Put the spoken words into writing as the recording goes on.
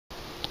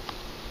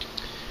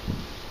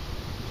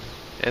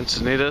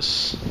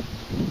Encinitas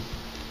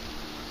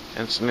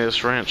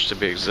Ranch to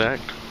be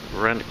exact.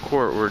 Around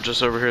court. We were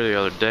just over here the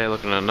other day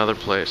looking at another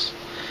place.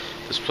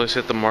 This place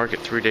hit the market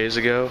 3 days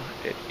ago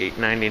at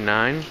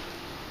 $8.99.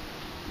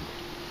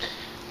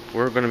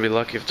 We're going to be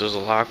lucky if there's a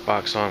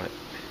lockbox on it.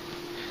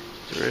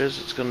 If there is,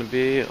 it's going to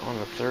be on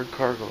the third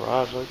car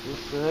garage like we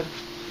said.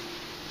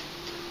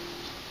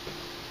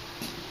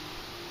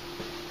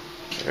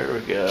 There we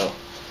go.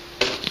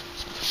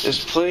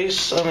 This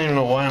place, I don't even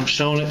know why I'm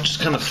showing it,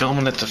 just kind of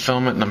filming it to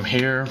film it, and I'm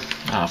here.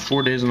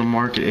 4 days on the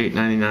market,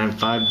 $8.99,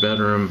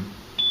 5-bedroom,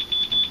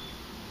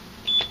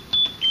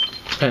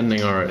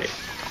 pending already.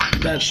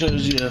 That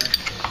shows you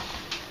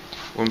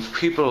when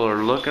people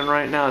are looking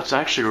right now, it's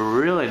actually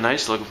really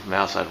nice looking from the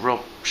outside.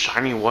 Real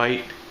shiny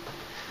white.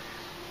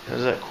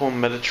 Has that cool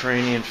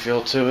Mediterranean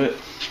feel to it.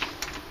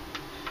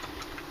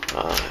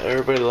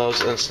 Everybody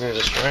loves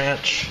Encinitas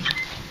Ranch.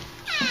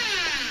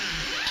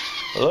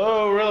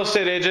 Hello, real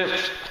estate agent.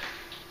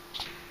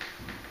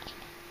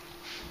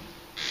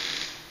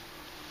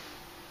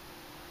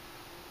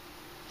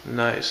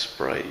 Nice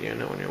bright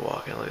unit when you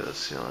walk in. Look at the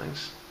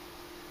ceilings.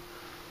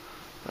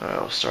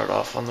 Alright, we'll start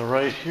off on the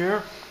right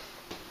here.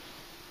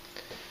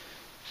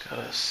 Got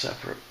a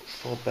separate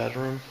full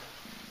bedroom.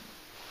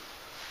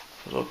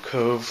 Little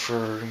cove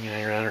for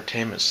your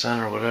entertainment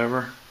center or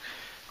whatever.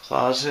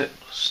 Closet,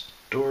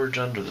 storage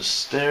under the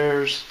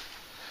stairs.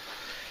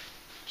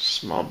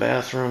 Small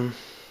bathroom.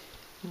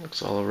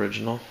 Looks all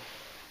original,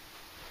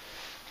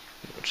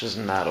 which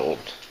isn't that old.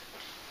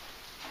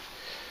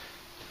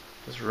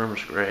 This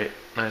room's great.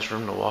 Nice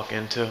room to walk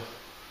into.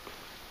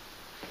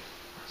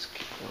 Let's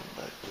keep going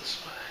back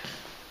this way.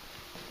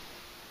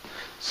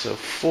 So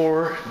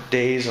 4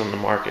 days on the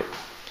market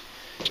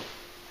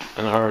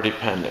and already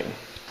pending.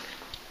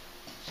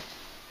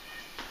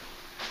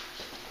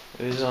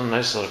 It is on a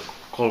nice little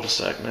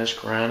cul-de-sac. Nice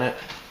granite.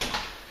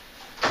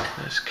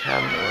 Nice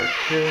cabinet work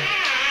here.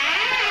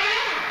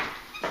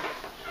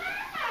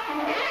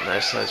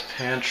 Nice size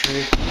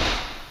pantry.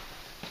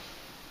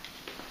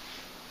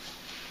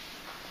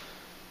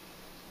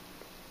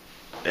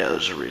 Yeah,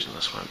 there's a reason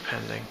this went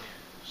pending.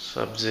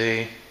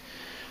 Sub-Z,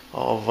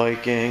 all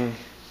Viking.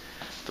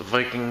 The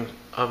Viking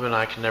oven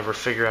I can never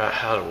figure out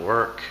how to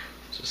work.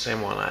 It's the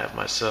same one I have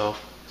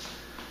myself.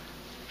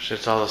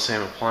 It's all the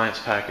same appliance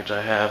package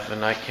I have,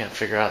 and I can't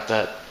figure out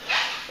that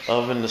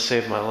oven to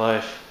save my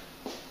life.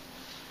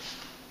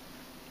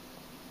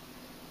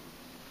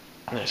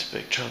 Nice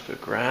big chunk of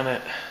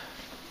granite.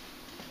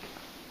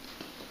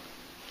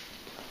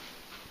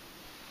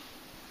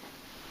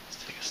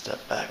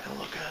 Step back and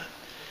look at it.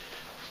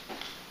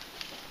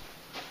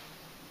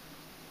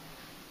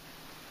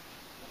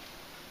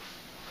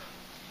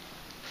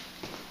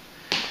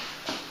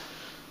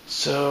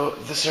 So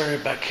this area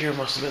back here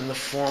must have been the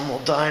formal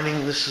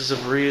dining. This is a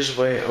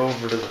breezeway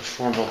over to the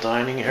formal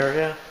dining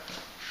area.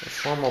 The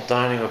formal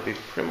dining will be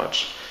pretty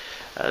much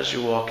as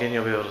you walk in,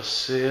 you'll be able to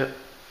see it.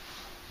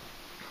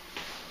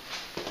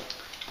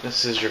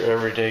 This is your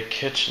everyday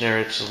kitchen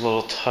area. It's a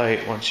little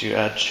tight once you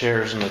add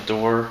chairs in the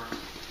door.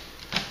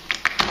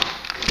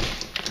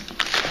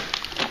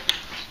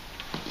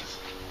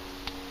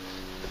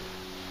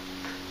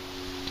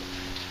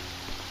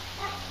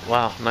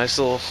 Wow, nice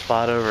little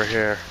spot over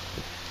here.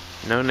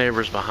 No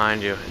neighbors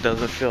behind you. It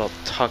doesn't feel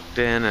tucked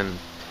in, and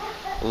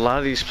a lot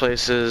of these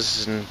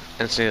places in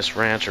Encinitas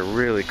Ranch are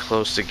really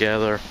close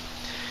together.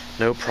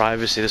 No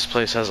privacy. This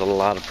place has a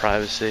lot of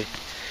privacy.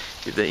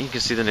 You can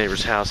see the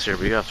neighbor's house here,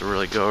 but you have to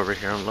really go over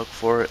here and look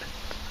for it.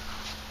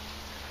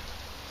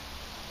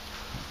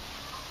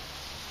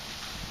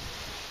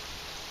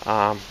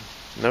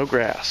 No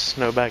grass,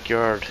 no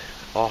backyard,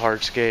 all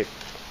hardscape.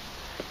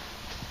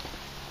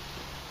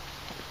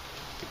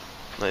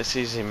 Nice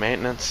easy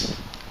maintenance.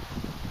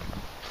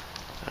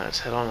 Let's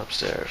head on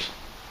upstairs.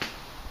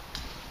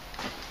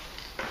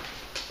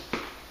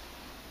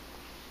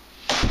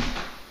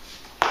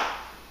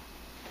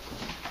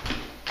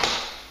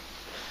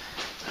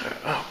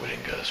 Oh, we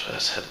didn't go this way.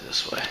 Let's head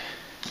this way.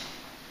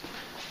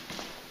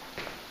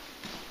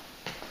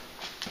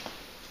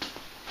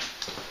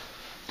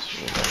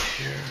 So right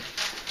here,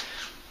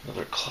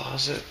 another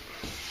closet.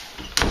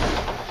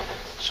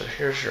 So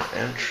here's your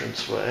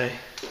entranceway.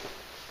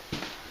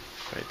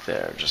 Right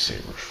there, just so you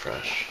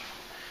refresh.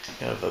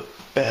 You have a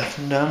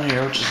bathroom down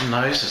here, which is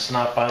nice. It's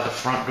not by the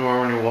front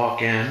door when you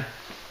walk in.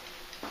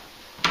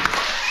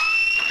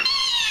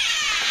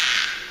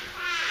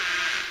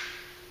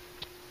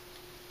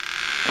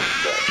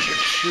 Got your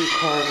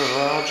 2-car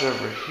garage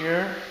over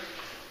here.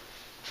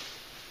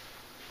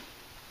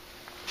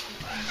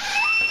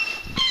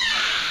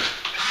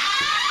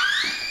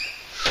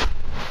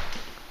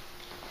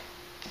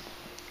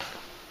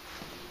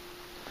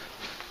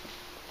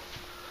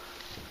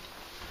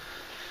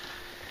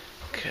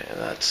 Okay,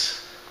 that's...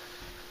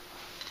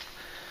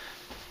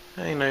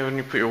 You know, when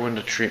you put your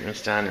window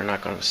treatments down, you're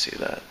not going to see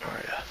that,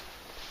 are you?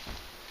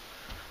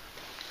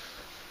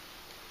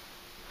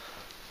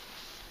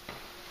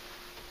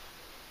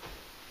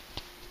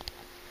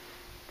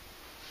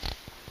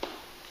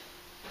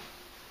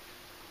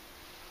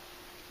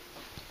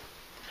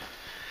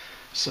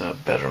 It's a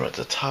bedroom at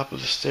the top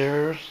of the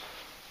stairs.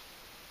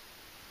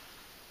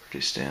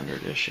 Pretty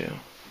standard issue.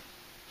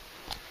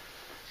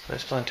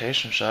 Nice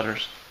plantation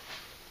shutters.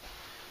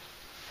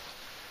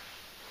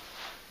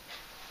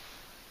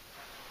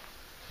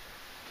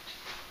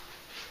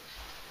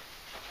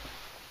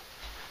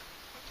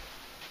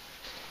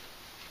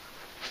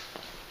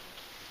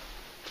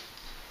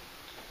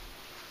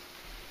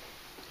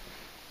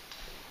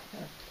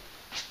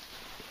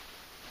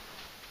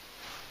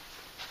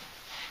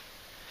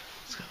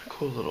 It's got a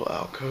cool little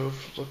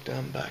alcove. Look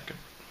down back.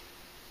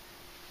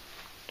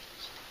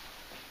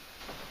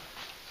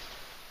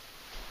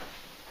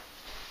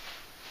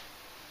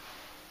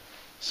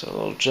 So a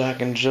little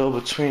Jack and Jill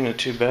between the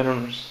two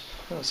bedrooms.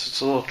 Oh, so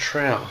it's a little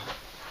trail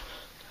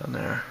down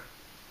there.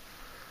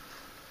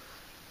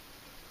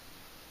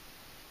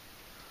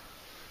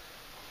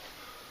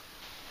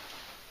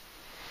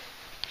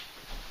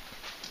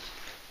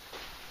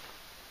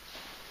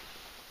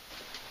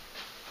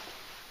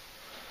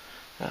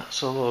 Yeah,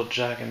 so a little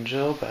Jack and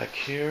Jill back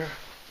here.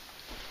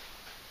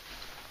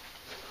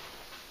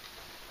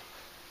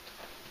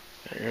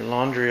 Got your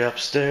laundry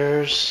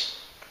upstairs.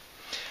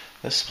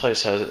 This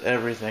place has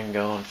everything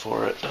going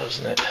for it,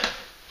 doesn't it?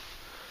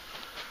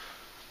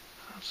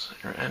 That's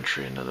your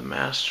entry into the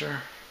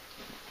master.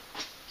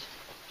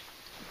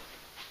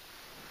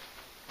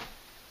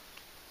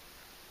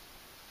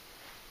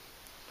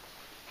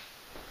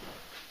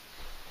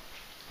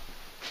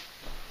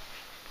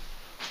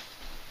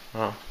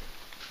 Oh.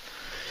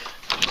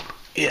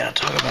 Yeah,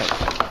 talk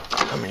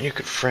about, I mean, you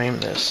could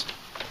frame this.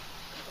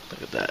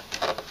 Look at that.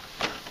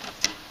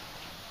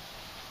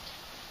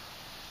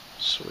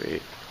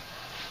 Sweet.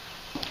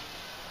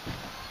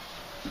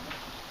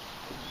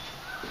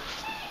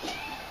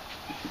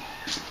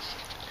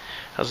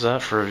 How's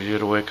that for a view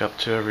to wake up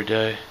to every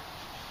day?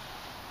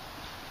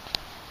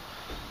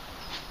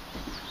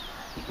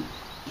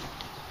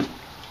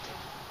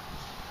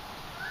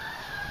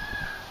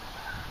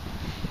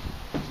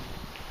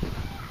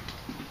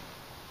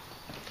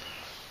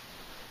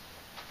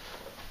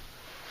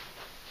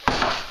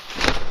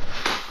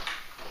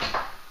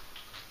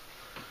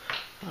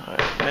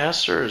 Alright,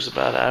 master is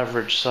about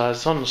average size.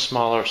 It's on the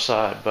smaller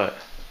side, but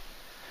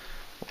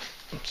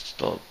it's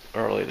still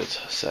early to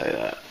say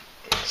that.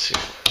 Let's see.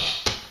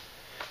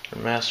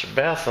 Your master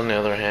bath, on the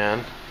other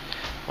hand,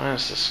 mine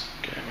is this.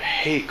 I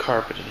hate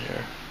carpet in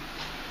here.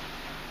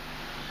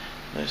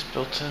 Nice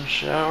built-in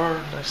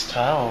shower, nice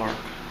tile work.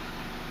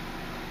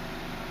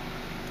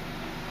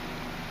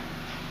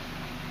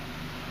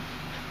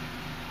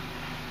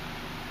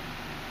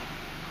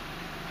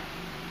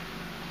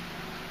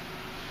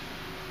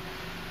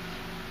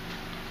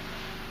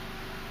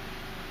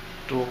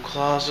 Dual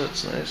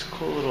closets, nice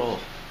cool little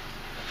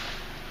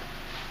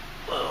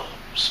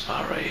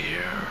spot right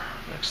here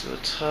next to the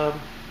tub.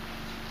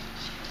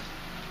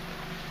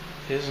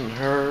 His and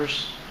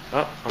hers.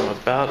 Oh, I'm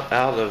about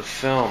out of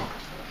film.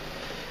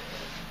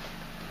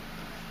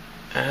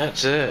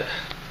 That's it.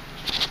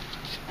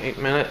 8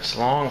 minutes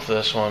long for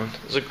this one.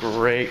 It's a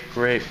great,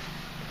 great,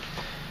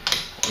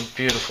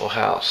 beautiful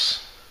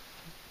house.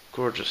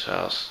 Gorgeous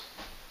house.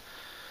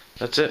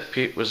 That's it,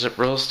 Pete. Was it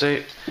real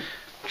estate?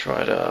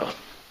 Try to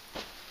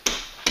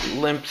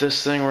limp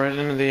this thing right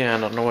into the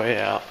end on the way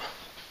out.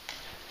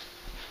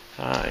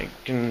 I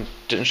didn't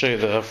show you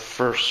the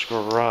first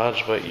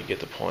garage, but you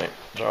get the point.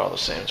 They're all the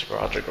same. It's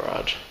garage to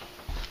garage.